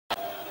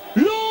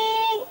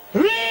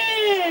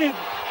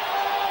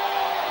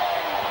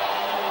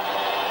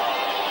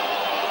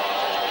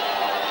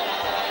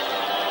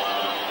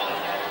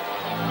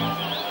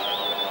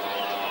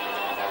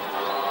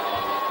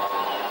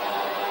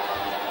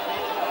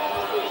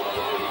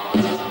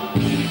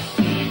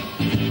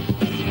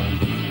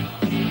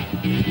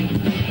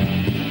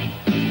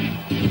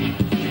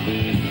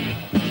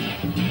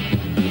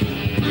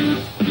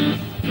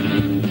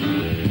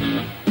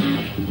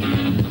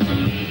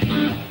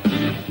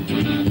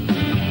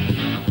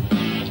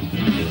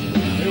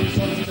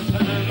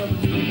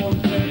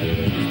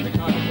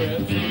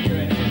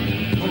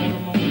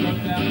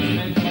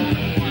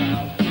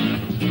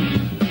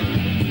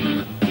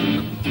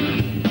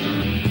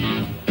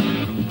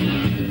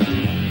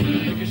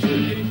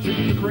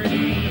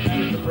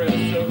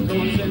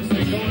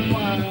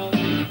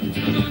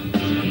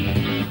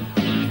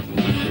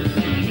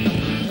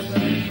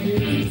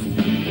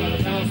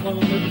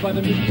By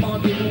the meat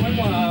market going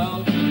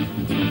wild.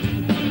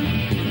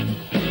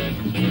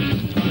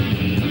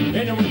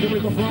 In the winter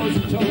with the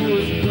frozen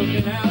toes,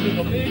 looking out of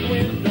the big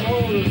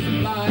windows,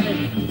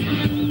 life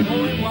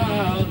going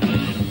wild.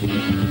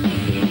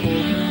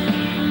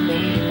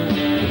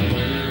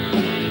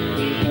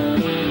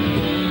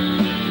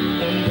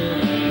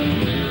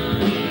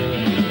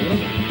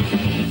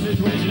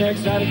 Situation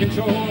next out of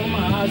control,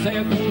 my eyes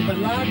half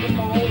open like a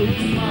mole who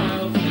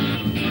smiles.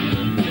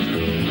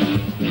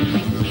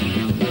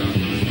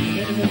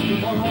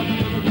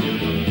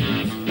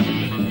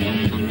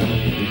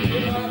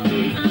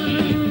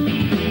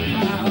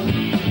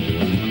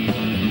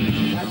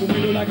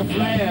 Like a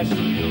flash,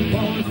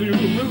 falling through a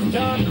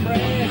rooftop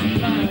crash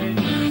line.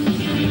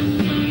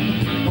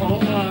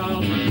 Going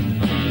wild,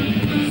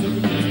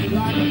 sipping whiskey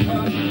like a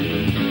cut.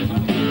 My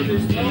blood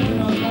is blowing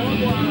up,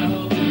 going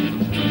wild.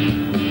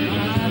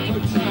 Eye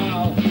for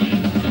child,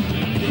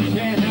 you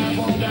can't have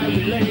all that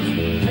relates.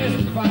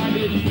 Testified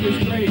that he was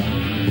great,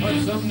 but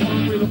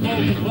someone with a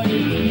broken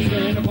blade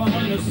stand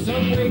upon the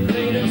subway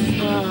grate and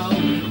smile.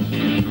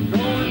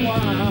 Going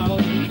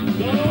wild,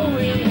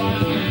 going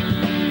wild.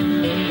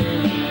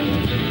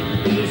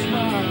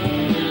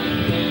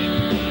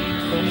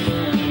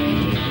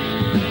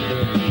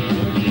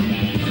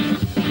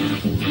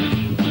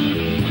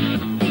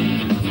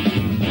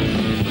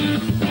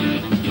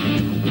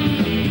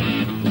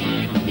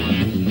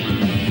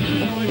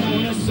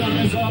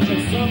 Up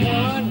and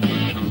someone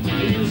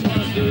he's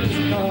lost his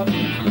cup.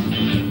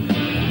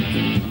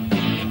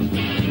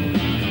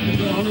 The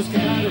dawn is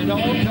counted,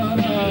 all cut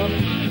up.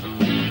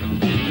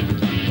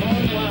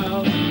 Going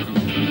wild,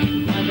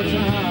 like a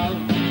child,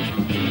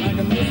 like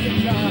a mystic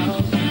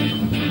child.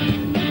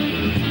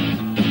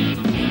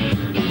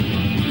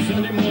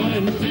 Sunday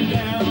morning, looking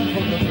down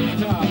from the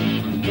rooftop,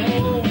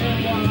 going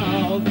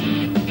wild,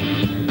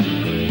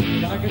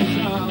 like a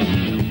child.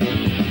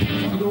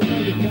 From the way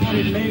you got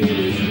it made,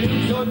 his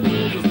dreams are good.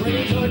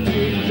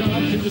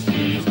 To the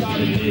streets,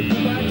 started me.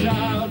 Goodbye,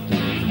 child.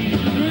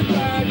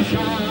 Goodbye,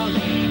 child.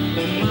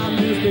 My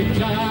mystic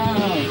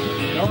child.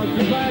 Oh,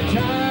 goodbye,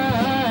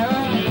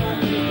 child.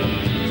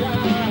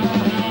 Child.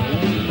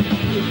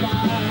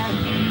 Goodbye.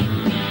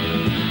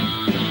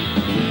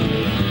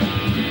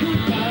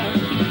 Goodbye.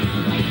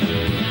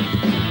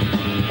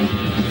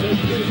 Say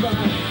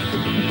goodbye.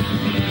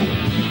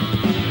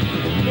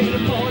 In the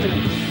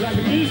morning, like a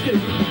mystic,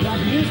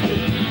 like a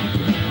mystic,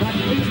 like a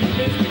mystic,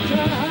 mystic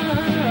child.